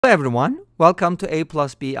Hello everyone, welcome to A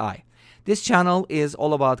plus BI. This channel is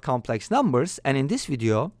all about complex numbers, and in this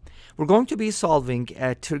video we're going to be solving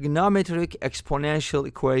a trigonometric exponential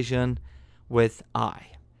equation with I.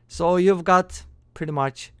 So you've got pretty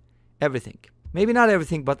much everything. Maybe not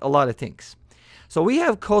everything, but a lot of things. So we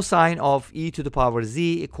have cosine of e to the power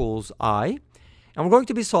z equals I, and we're going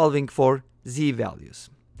to be solving for z values.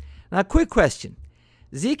 Now, quick question.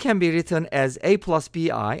 Z can be written as A plus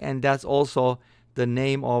BI, and that's also the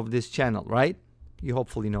name of this channel, right? You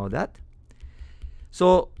hopefully know that.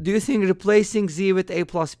 So do you think replacing z with A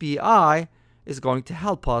plus BI is going to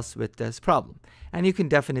help us with this problem? And you can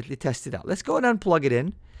definitely test it out. Let's go ahead and plug it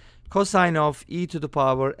in. Cosine of e to the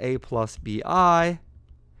power A plus BI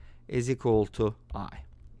is equal to I.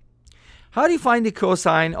 How do you find the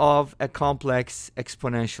cosine of a complex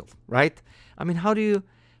exponential, right? I mean, how do you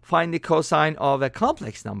find the cosine of a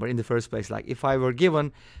complex number in the first place? Like if I were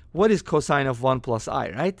given what is cosine of 1 plus I,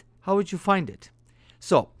 right? How would you find it?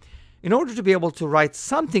 So in order to be able to write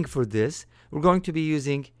something for this, we're going to be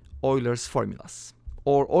using Euler's formulas,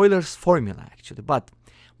 or Euler's formula actually, but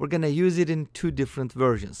we're going to use it in two different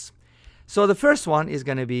versions. So the first one is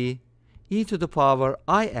going to be e to the power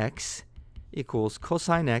ix equals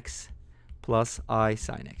cosine x plus I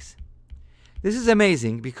sine x. This is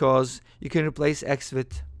amazing because you can replace x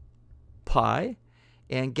with pi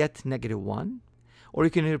and get -1, or you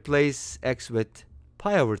can replace x with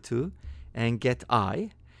pi over 2 and get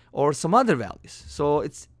I, or some other values. So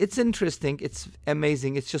it's interesting, it's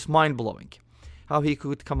amazing, it's just mind-blowing how he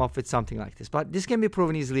could come up with something like this. But this can be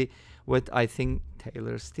proven easily with, I think,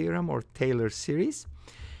 Taylor's theorem or Taylor's series.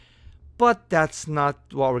 But that's not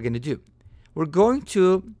what we're going to do. We're going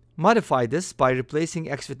to modify this by replacing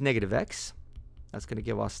x with -x. That's going to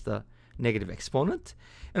give us the negative exponent.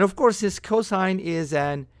 And of course, this cosine is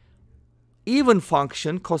an even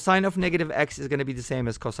function. Cosine of -x is going to be the same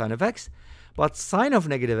as cosine of x, but sine of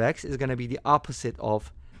 -x is going to be the opposite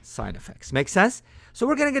of sine of x. Make sense? So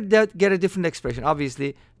we're going to get a different expression.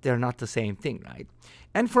 Obviously, they're not the same thing, right?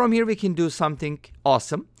 And from here, we can do something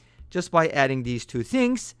awesome. Just by adding these two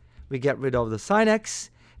things, we get rid of the sine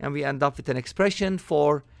x, and we end up with an expression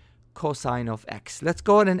for cosine of x. Let's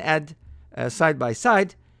go ahead and add side by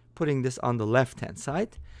side, putting this on the left-hand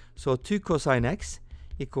side. So 2 cosine x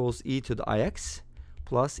equals e to the ix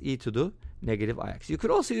plus e to the negative ix. You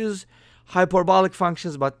could also use hyperbolic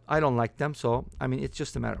functions, but I don't like them. So, I mean, it's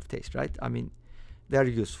just a matter of taste, right? I mean, they're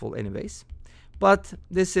useful anyways. But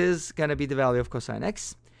this is going to be the value of cosine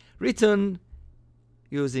x written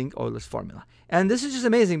using Euler's formula. And this is just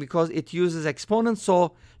amazing because it uses exponents,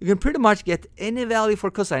 so you can pretty much get any value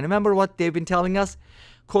for cosine. Remember what they've been telling us?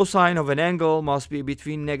 Cosine of an angle must be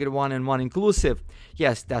between -1 and 1 inclusive.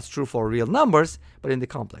 Yes, that's true for real numbers, but in the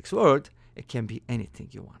complex world, it can be anything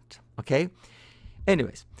you want. Okay?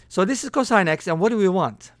 Anyways, so this is cosine x, and what do we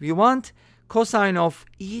want? We want cosine of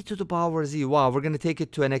e to the power z. Wow, we're going to take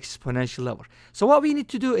it to an exponential level. So what we need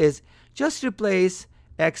to do is just replace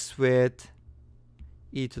x with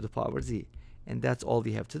e to the power z. And that's all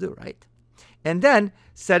we have to do, right? And then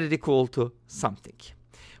set it equal to something.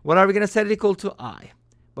 What are we going to set it equal to? I.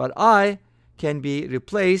 But I can be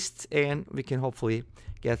replaced, and we can hopefully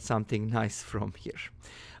get something nice from here.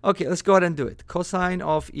 Okay, let's go ahead and do it. Cosine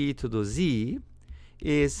of e to the z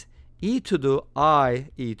is e to the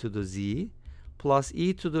I e to the z plus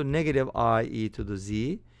e to the negative I e to the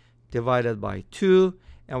z divided by 2,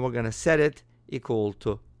 and we're going to set it equal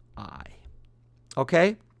to I.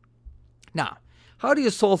 Okay? Now, how do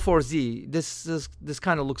you solve for z? This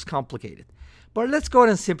kind of looks complicated. But let's go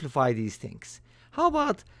ahead and simplify these things. How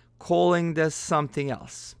about calling this something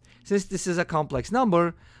else? Since this is a complex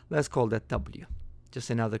number, let's call that w. Just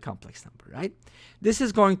another complex number, right? This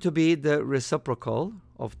is going to be the reciprocal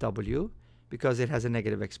of w because it has a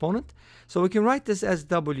negative exponent. So we can write this as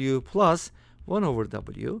w plus 1 over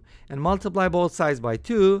w and multiply both sides by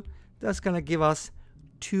 2. That's going to give us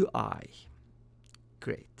 2i.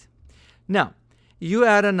 Great. Now, you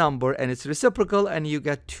add a number and it's reciprocal and you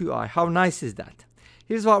get 2i. How nice is that?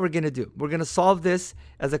 Here's what we're going to do. We're going to solve this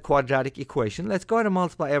as a quadratic equation. Let's go ahead and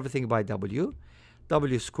multiply everything by w.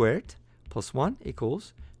 W squared plus 1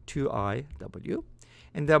 equals 2iw.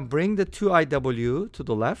 And then bring the 2iw to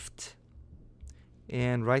the left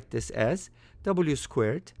and write this as w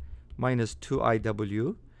squared minus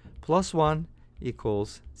 2iw plus 1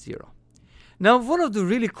 equals 0. Now, one of the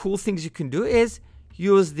really cool things you can do is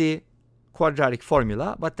use the quadratic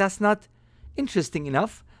formula, but that's not interesting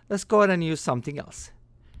enough. Let's go ahead and use something else.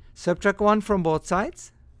 Subtract 1 from both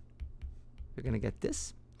sides. You're going to get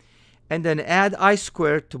this. And then add I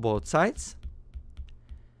squared to both sides.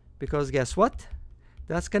 Because guess what?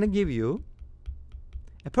 That's going to give you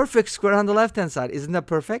A perfect square on the left-hand side. Isn't that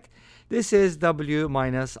perfect? This is w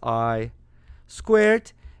minus I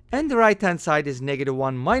squared. And the right-hand side is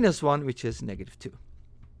 -1 minus 1, which is -2.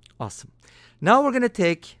 Awesome. Now we're going to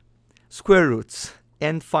take square roots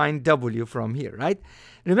and find w from here, right?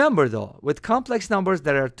 Remember, though, with complex numbers,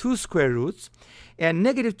 there are 2 square roots. And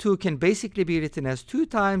 -2 can basically be written as 2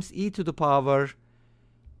 times e to the power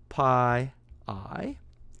pi I.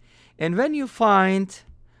 And when you find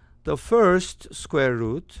the first square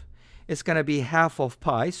root, it's going to be half of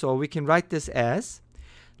pi. So we can write this as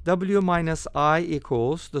w minus I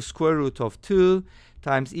equals the square root of 2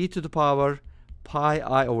 times e to the power pi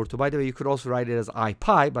I over 2. By the way, you could also write it as I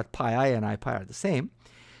pi, but pi I and I pi are the same.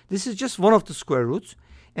 This is just one of the square roots.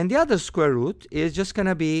 And the other square root is just going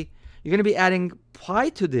to be, you're going to be adding pi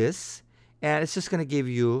to this, and it's just going to give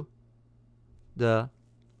you the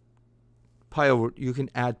pi over, you can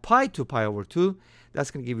add pi to pi over 2. That's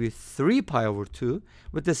going to give you 3 pi over 2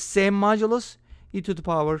 with the same modulus, e to the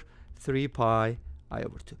power 3 pi I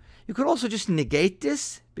over 2. You could also just negate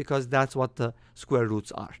this because that's what the square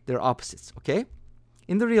roots are. They're opposites, okay?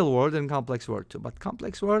 In the real world and complex world too. But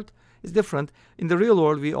complex world is different. In the real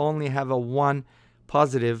world, we only have a one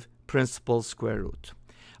positive principal square root.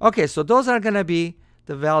 Okay, so those are going to be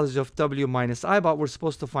the values of w minus I, but we're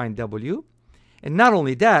supposed to find w. And not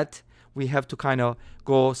only that, we have to kind of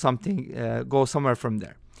go somewhere from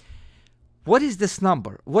there. What is this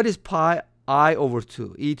number? What is pi I over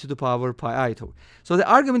 2? E to the power pi I over. So the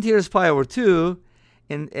argument here is pi over 2,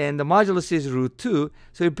 and the modulus is root 2.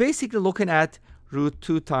 So you're basically looking at root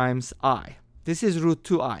 2 times I. This is root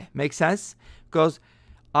 2i. Makes sense? Because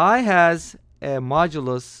I has a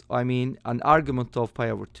modulus, I mean an argument of pi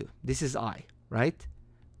over 2. This is I, right?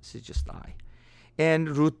 This is just I. And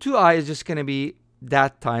root 2i is just going to be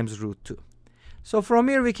that times root 2. So from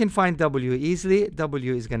here we can find w easily.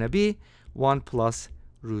 W is going to be 1 plus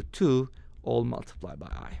root 2 all multiplied by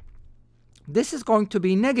I. This is going to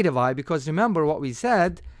be negative I because remember what we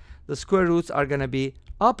said, the square roots are going to be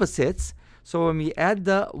opposites. So when we add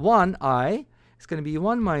the 1i, it's going to be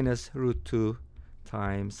 1 minus root 2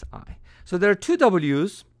 times I. So there are 2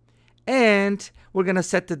 w's, and we're going to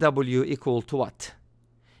set the w equal to what?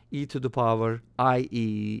 E to the power I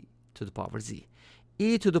e to the power z.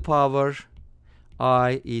 E to the power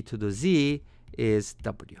I e to the z is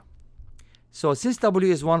w. So since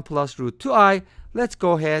w is 1 plus root 2i, let's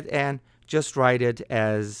go ahead and just write it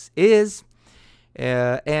as is.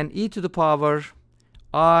 And e to the power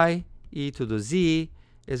I e to the z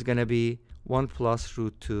is going to be 1 plus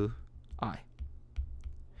root 2i.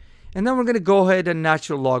 And then we're going to go ahead and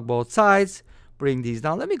natural log both sides, bring these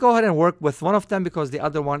down. Let me go ahead and work with one of them because the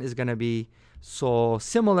other one is going to be so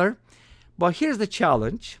similar. But here's the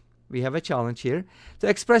challenge. We have a challenge here to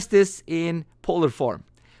express this in polar form.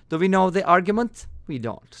 Do we know the argument? We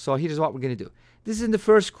don't. So here's what we're going to do. This is in the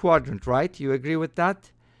first quadrant, right? You agree with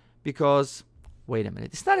that? Because, wait a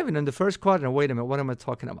minute. It's not even in the first quadrant. Wait a minute. What am I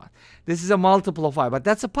talking about? This is a multiple of I, but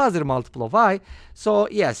that's a positive multiple of I. So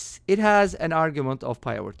yes, it has an argument of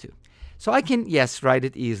pi over 2. So I can, yes, write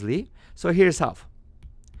it easily. So here's how.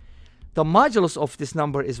 The modulus of this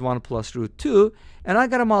number is 1 plus root 2, and I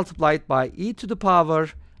got to multiply it by e to the power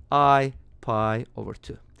I pi over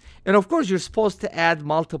 2. And of course, you're supposed to add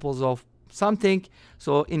multiples of something.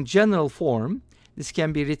 So in general form, this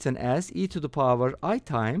can be written as e to the power I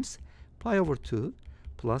times pi over 2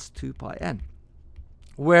 plus 2 pi n,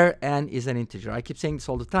 where n is an integer. I keep saying this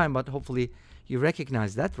all the time, but hopefully you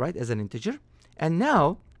recognize that, right, as an integer. And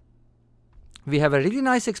now we have a really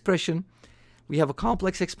nice expression. We have a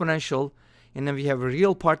complex exponential, and then we have a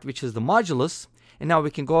real part, which is the modulus. And now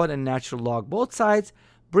we can go ahead and natural log both sides,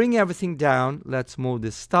 bring everything down. Let's move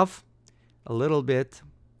this stuff a little bit.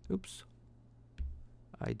 Oops.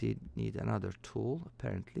 I did need another tool,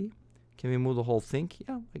 apparently. Can we move the whole thing?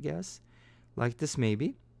 Yeah, I guess. Like this,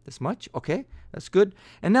 maybe. This much. Okay, that's good.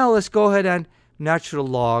 And now let's go ahead and natural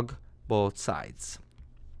log both sides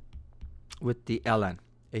with the ln,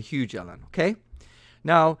 a huge ln, okay?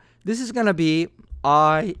 Now, this is going to be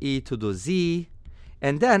I e to the z.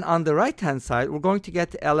 And then on the right-hand side, we're going to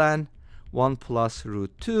get ln 1 plus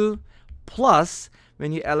root 2 plus,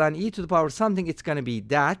 when you ln e to the power something, it's going to be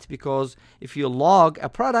that, because if you log a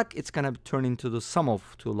product, it's going to turn into the sum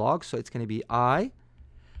of 2 logs. So it's going to be I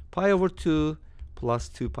pi over 2 plus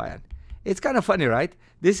 2 pi n. It's kind of funny, right?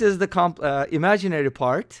 This is the imaginary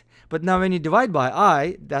part, but now when you divide by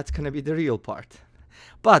I, that's going to be the real part.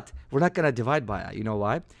 But we're not going to divide by I. You know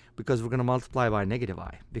why? Because we're going to multiply by negative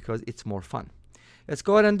I, because it's more fun. Let's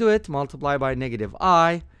go ahead and do it. Multiply by negative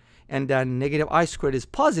I. And then negative I squared is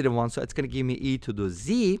positive 1, so it's going to give me e to the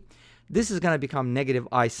z. This is going to become negative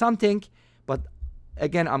I something, but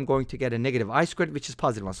again, I'm going to get a negative I squared, which is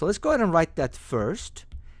positive 1. So let's go ahead and write that first,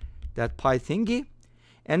 that pi thingy.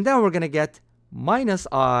 And then we're going to get minus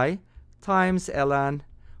I times ln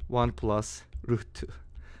 1 plus root 2.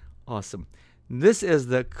 Awesome. This is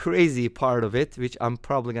the crazy part of it, which I'm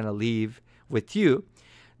probably going to leave with you.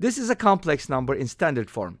 This is a complex number in standard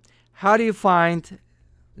form. How do you find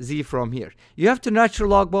z from here? You have to natural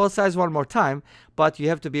log both sides one more time, but you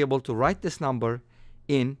have to be able to write this number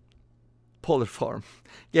in polar form.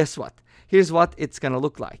 Guess what? Here's what it's going to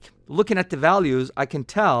look like. Looking at the values, I can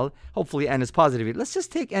tell, hopefully n is positive. Let's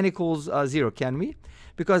just take n equals 0, can we?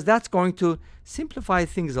 Because that's going to simplify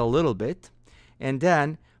things a little bit. And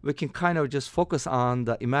then we can kind of just focus on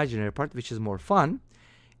the imaginary part, which is more fun.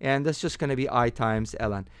 And that's just going to be I times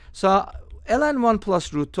ln. So ln 1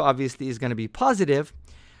 plus root 2 obviously is going to be positive.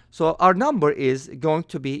 So our number is going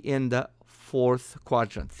to be in the fourth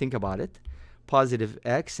quadrant. Think about it. Positive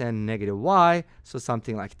x and negative y. So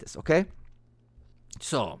something like this, okay?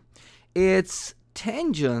 So its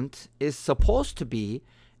tangent is supposed to be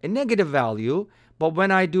a negative value, but when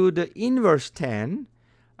I do the inverse tan,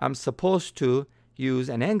 I'm supposed to use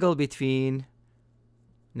an angle between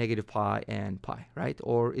negative pi and pi, right?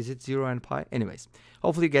 Or is it 0 and pi? Anyways,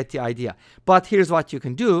 hopefully you get the idea. But here's what you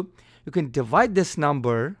can do. You can divide this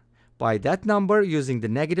number by that number using the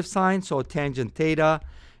negative sign. So tangent theta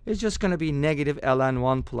is just going to be negative ln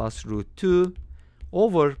 1 plus root 2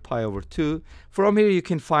 over pi over 2. From here you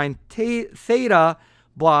can find theta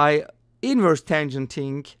by inverse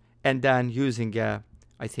tangenting and then using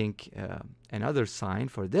I think another sign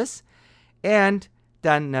for this, and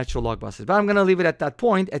then natural log buses. But I'm going to leave it at that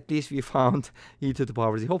point. At least we found e to the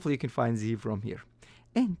power z. Hopefully you can find z from here.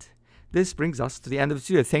 And this brings us to the end of the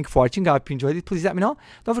video. Thank you for watching. I hope you enjoyed it. Please let me know.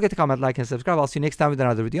 Don't forget to comment, like, and subscribe. I'll see you next time with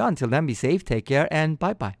another video. Until then, be safe, take care, and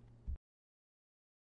bye-bye.